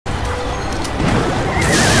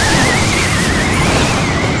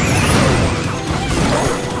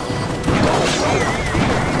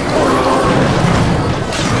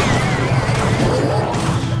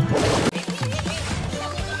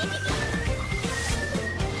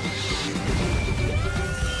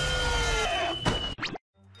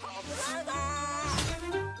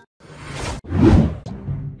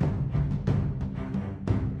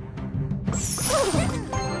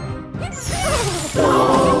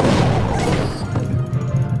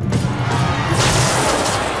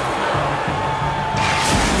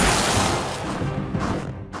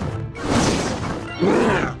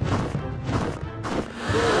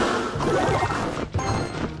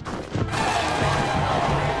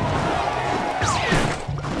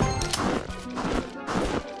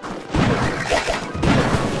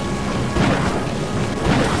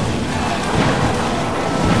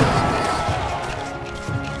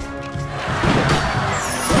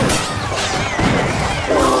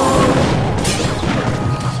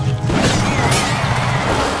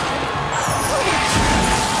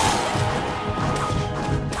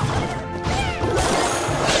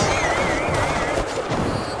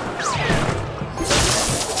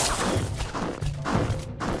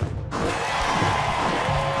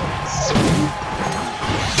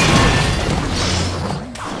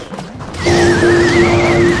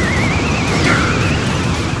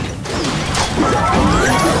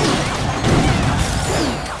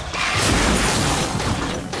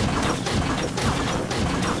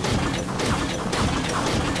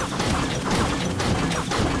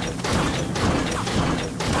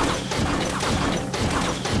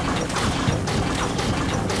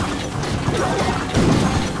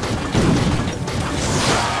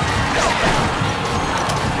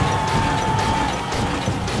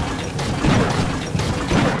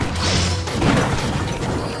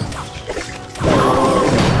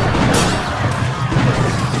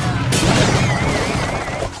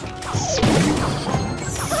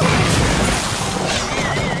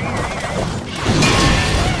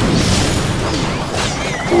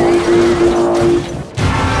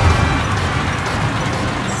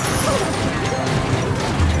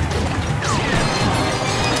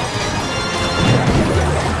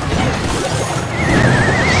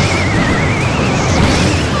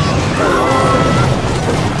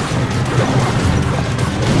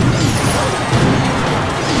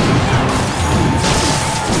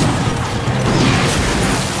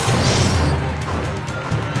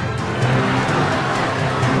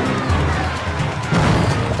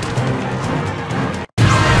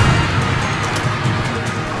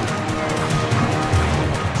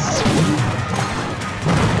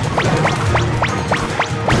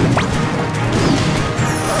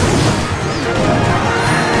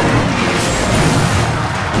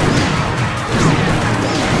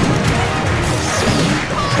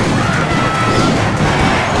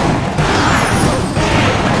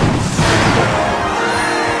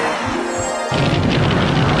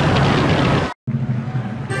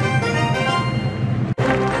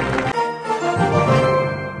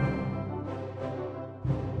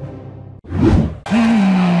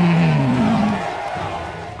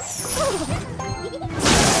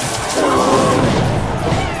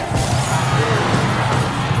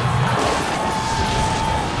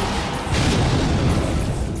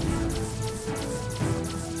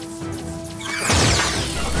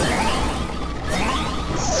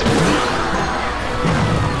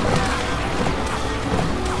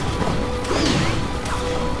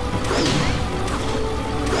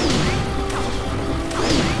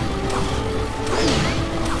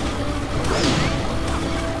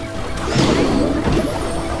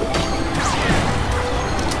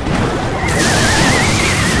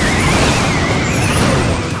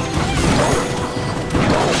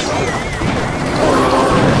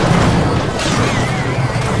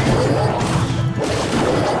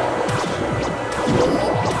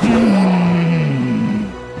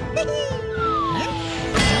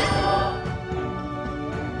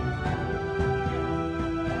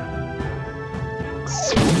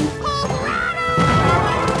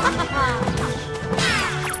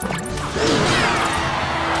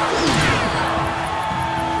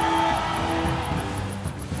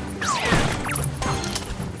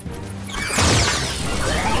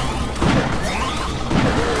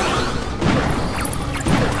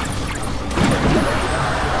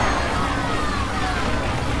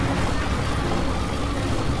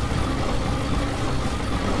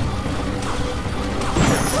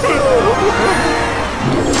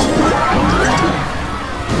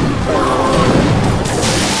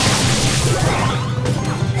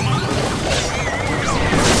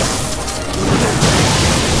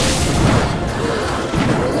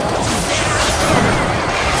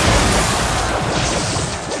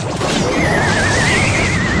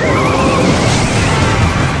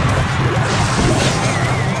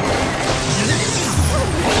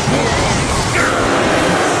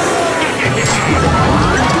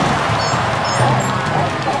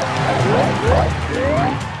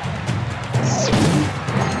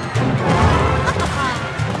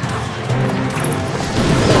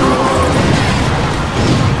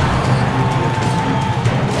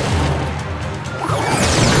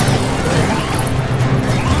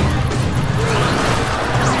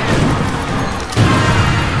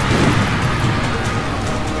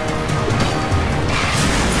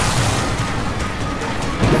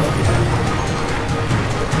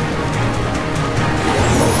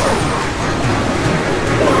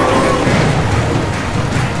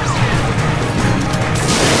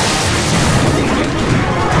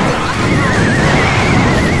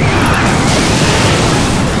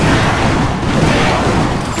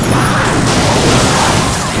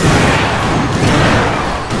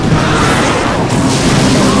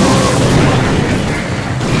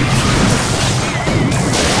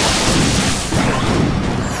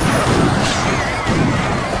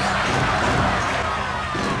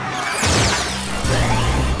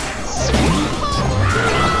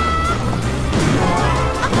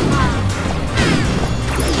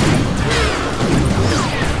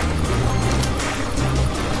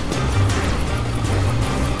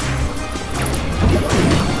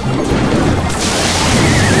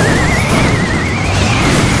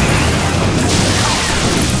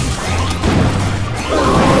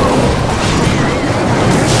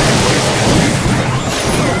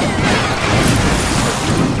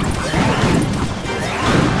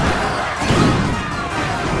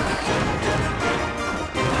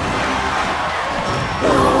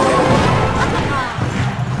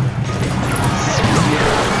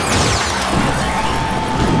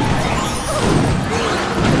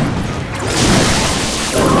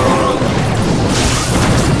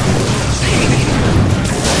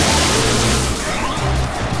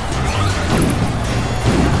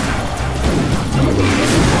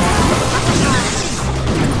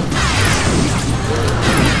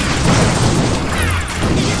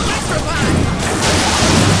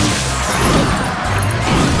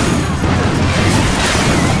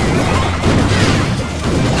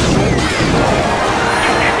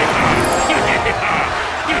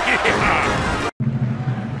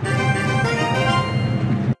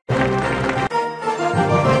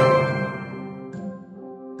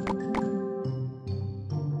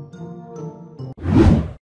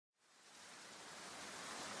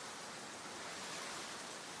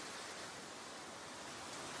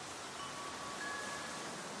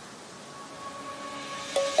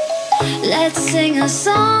Let's sing a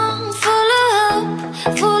song full of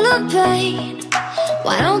hope, full of pain.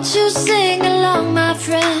 Why don't you sing along, my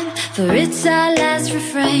friend? For it's our last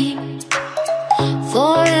refrain.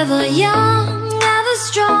 Forever young, ever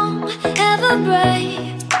strong, ever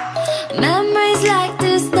brave. Memories like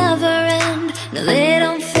this never end. No, they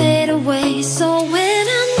don't fade away. So when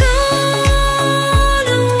I'm gone,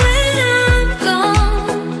 oh, when I'm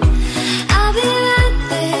gone, I'll be right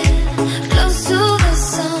there, close to the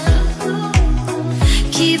sun.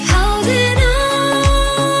 Keep holding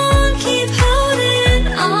on, keep holding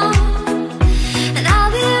on, and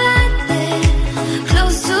I'll be right there,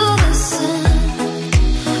 close to the sun,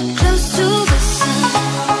 close to the sun.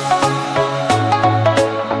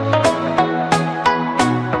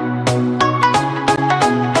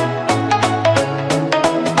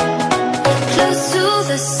 Close to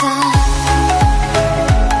the sun.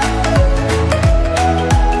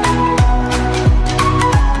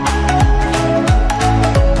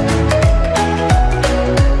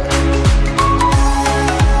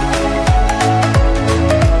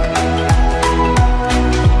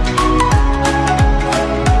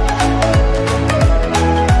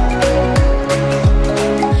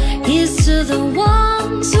 Here's to the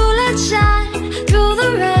ones who let shine through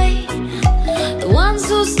the rain, the ones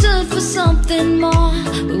who stood for something more.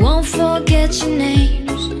 We won't forget your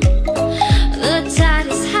names. The tide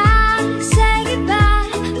is high, say goodbye,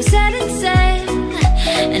 we set it sail,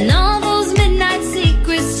 and all those midnight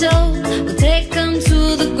secrets told, we'll take them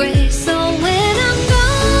to the grave. So when I'm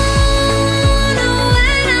gone, oh,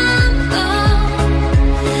 when I'm gone,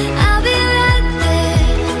 I'll be right there,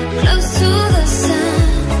 close to the sun.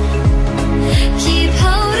 Keep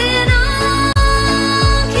holding on,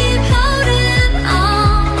 keep holding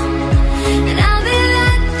on, and I'll be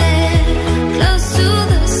right there, close to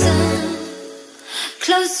the sun,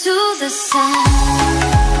 close to the sun.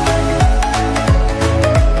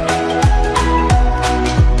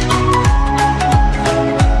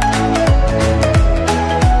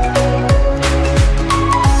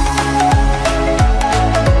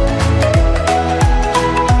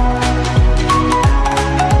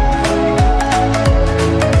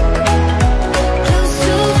 Close to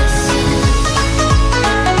the sun.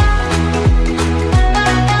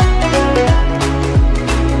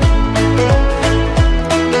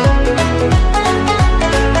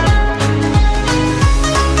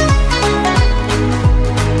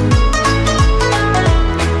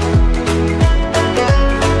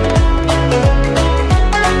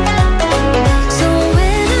 So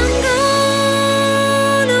when I'm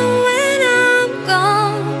gone, oh, when I'm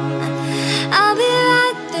gone, I'll be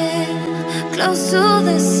right there, close to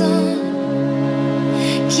the sun.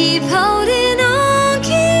 Keep holding on,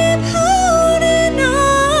 keep holding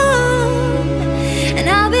on, and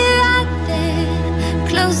I'll be right there,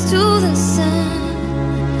 close to the sun,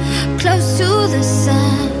 close to the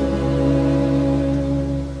sun.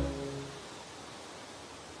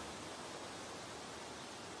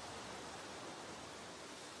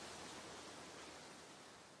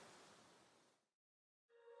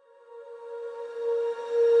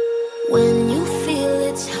 When you feel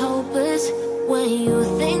it's hopeless, when you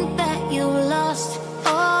think that you lost,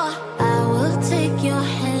 oh, I will take your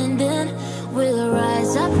hand and we'll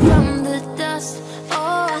rise up from the dust.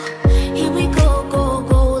 Oh, here we go, go,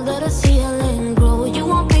 go, let us heal and grow. You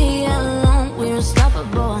won't be alone, we're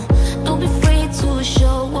unstoppable. Don't be afraid to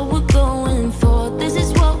show what we're going for. This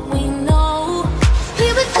is what we know.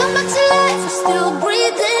 Here we come back to life, we're still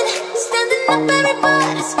breathing, standing up,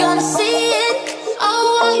 everybody's gonna see it.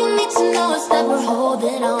 Oh, all you need to know is that we're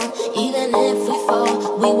holding on. Even if we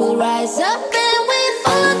fall, we will rise up and we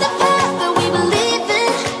follow the path that we believe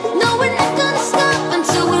in. No, we're not gonna stop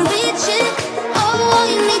until we reach it. Oh, all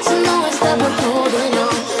you need to know is that we're holding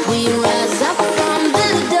on. We rise up from the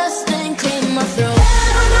dust and clean my throat.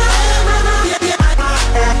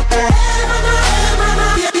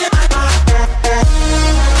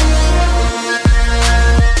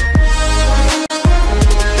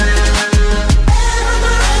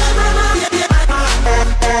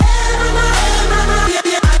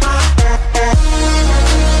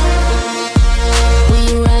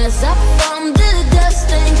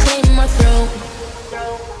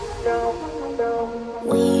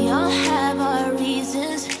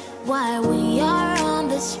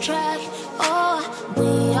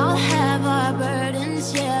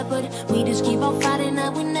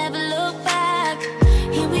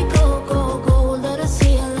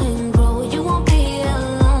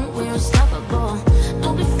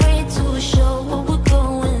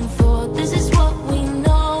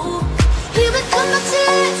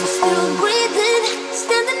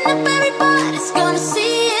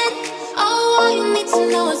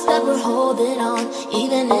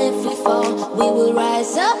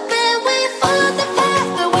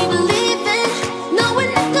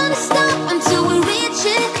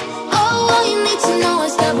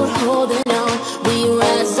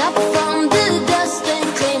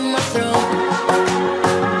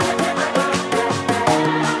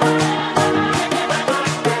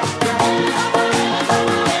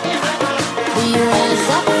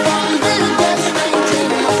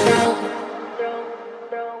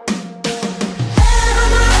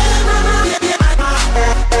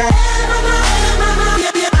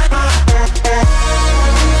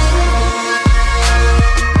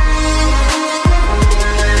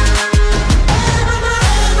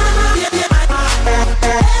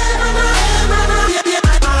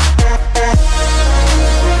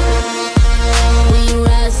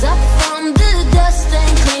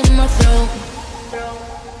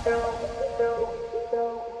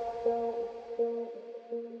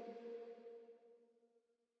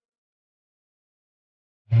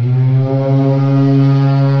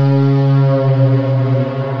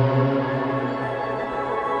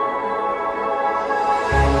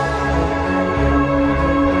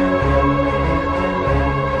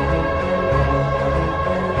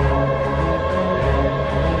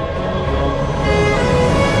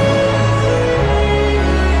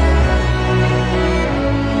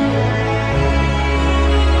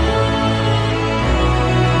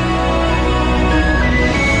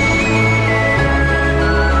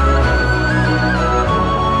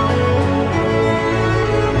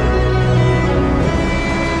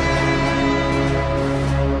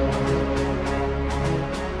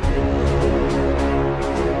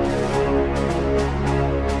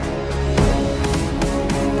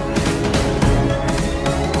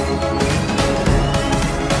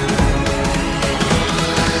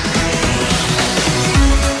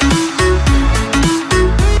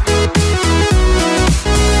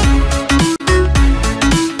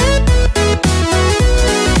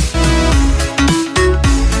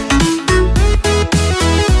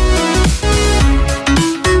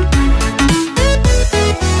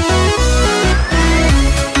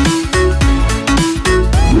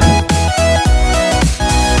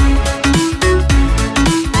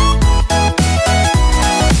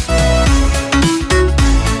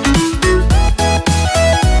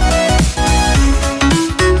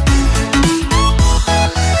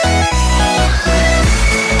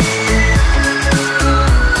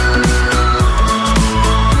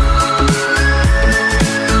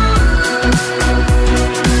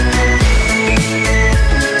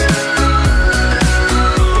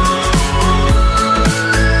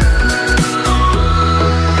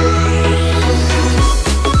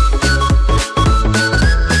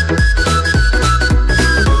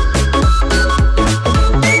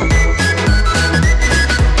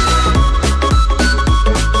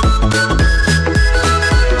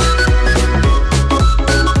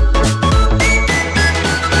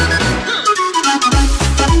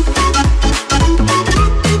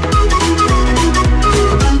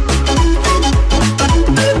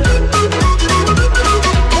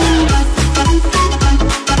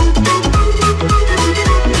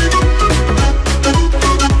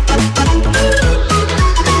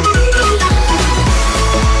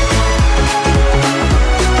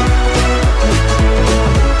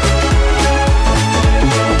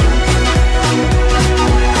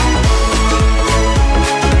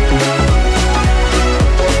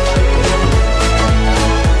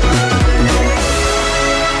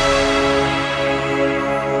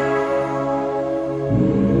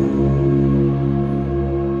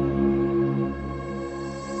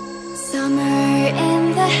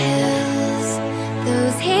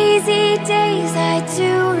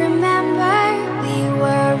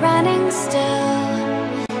 standing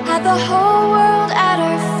still, had the whole world at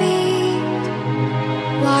our feet,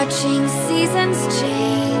 watching seasons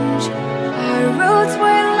change. Our roads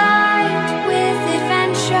were lined with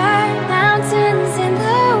adventure, mountains in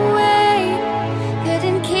the way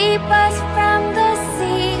couldn't keep us from the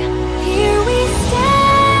sea. Here we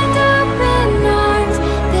stand, open arms.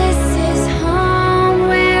 This is home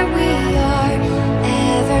where we are,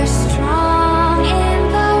 ever strong in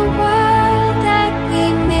the world that we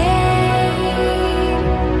made.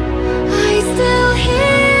 I still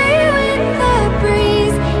hear you in the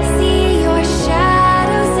breeze, see your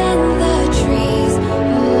shadows in the trees,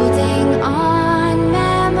 holding on,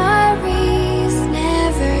 memories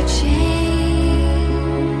never change.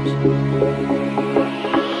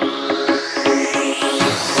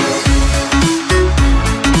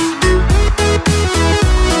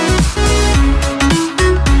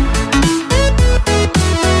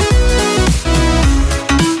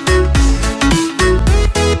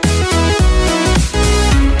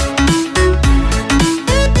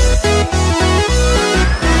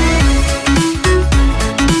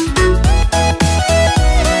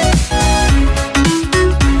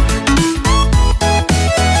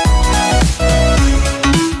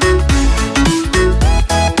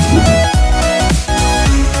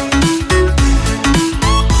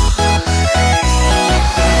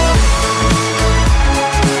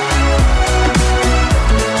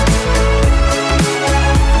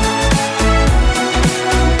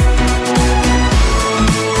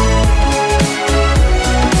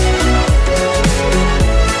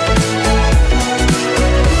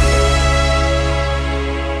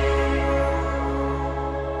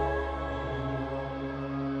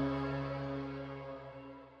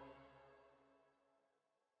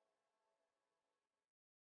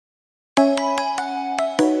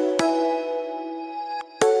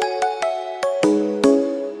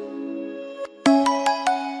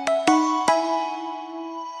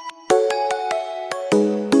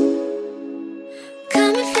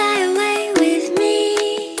 Come and fly away with me.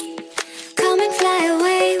 Come and fly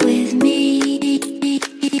away with me.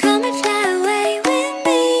 Come and fly away with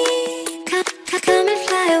me. Come and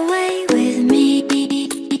fly away with me.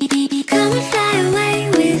 Come and fly away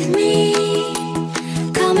with me.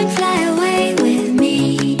 Come and fly away with me.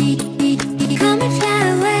 Come and fly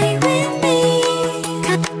away with me.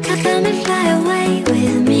 Come and fly away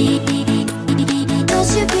with me. Don't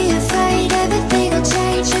you be afraid, everything will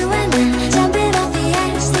change. You and I, jumping off the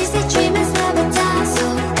edge. They say dreamers never die, so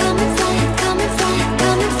come and fly, come and fly,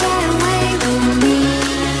 come and fly away with me.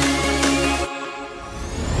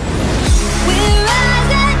 We're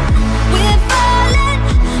rising, we're falling,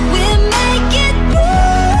 we're making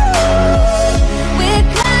moves. We're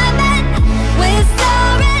climbing, we're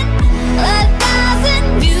soaring, 1,000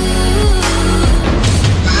 views.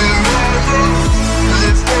 We're rising, we're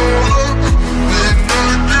falling,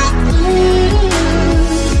 we're making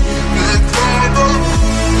moves. We're climbing,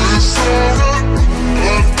 we're soaring,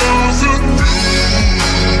 1,000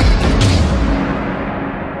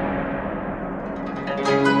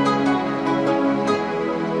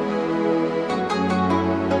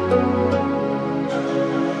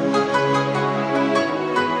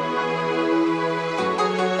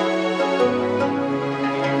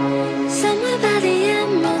 Somewhere by the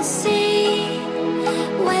emerald sea,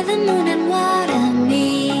 where the moon and water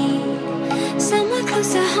meet, somewhere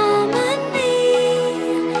close to harmony,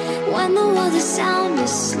 when the world is sound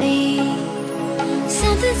asleep.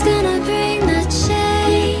 Something's gonna bring the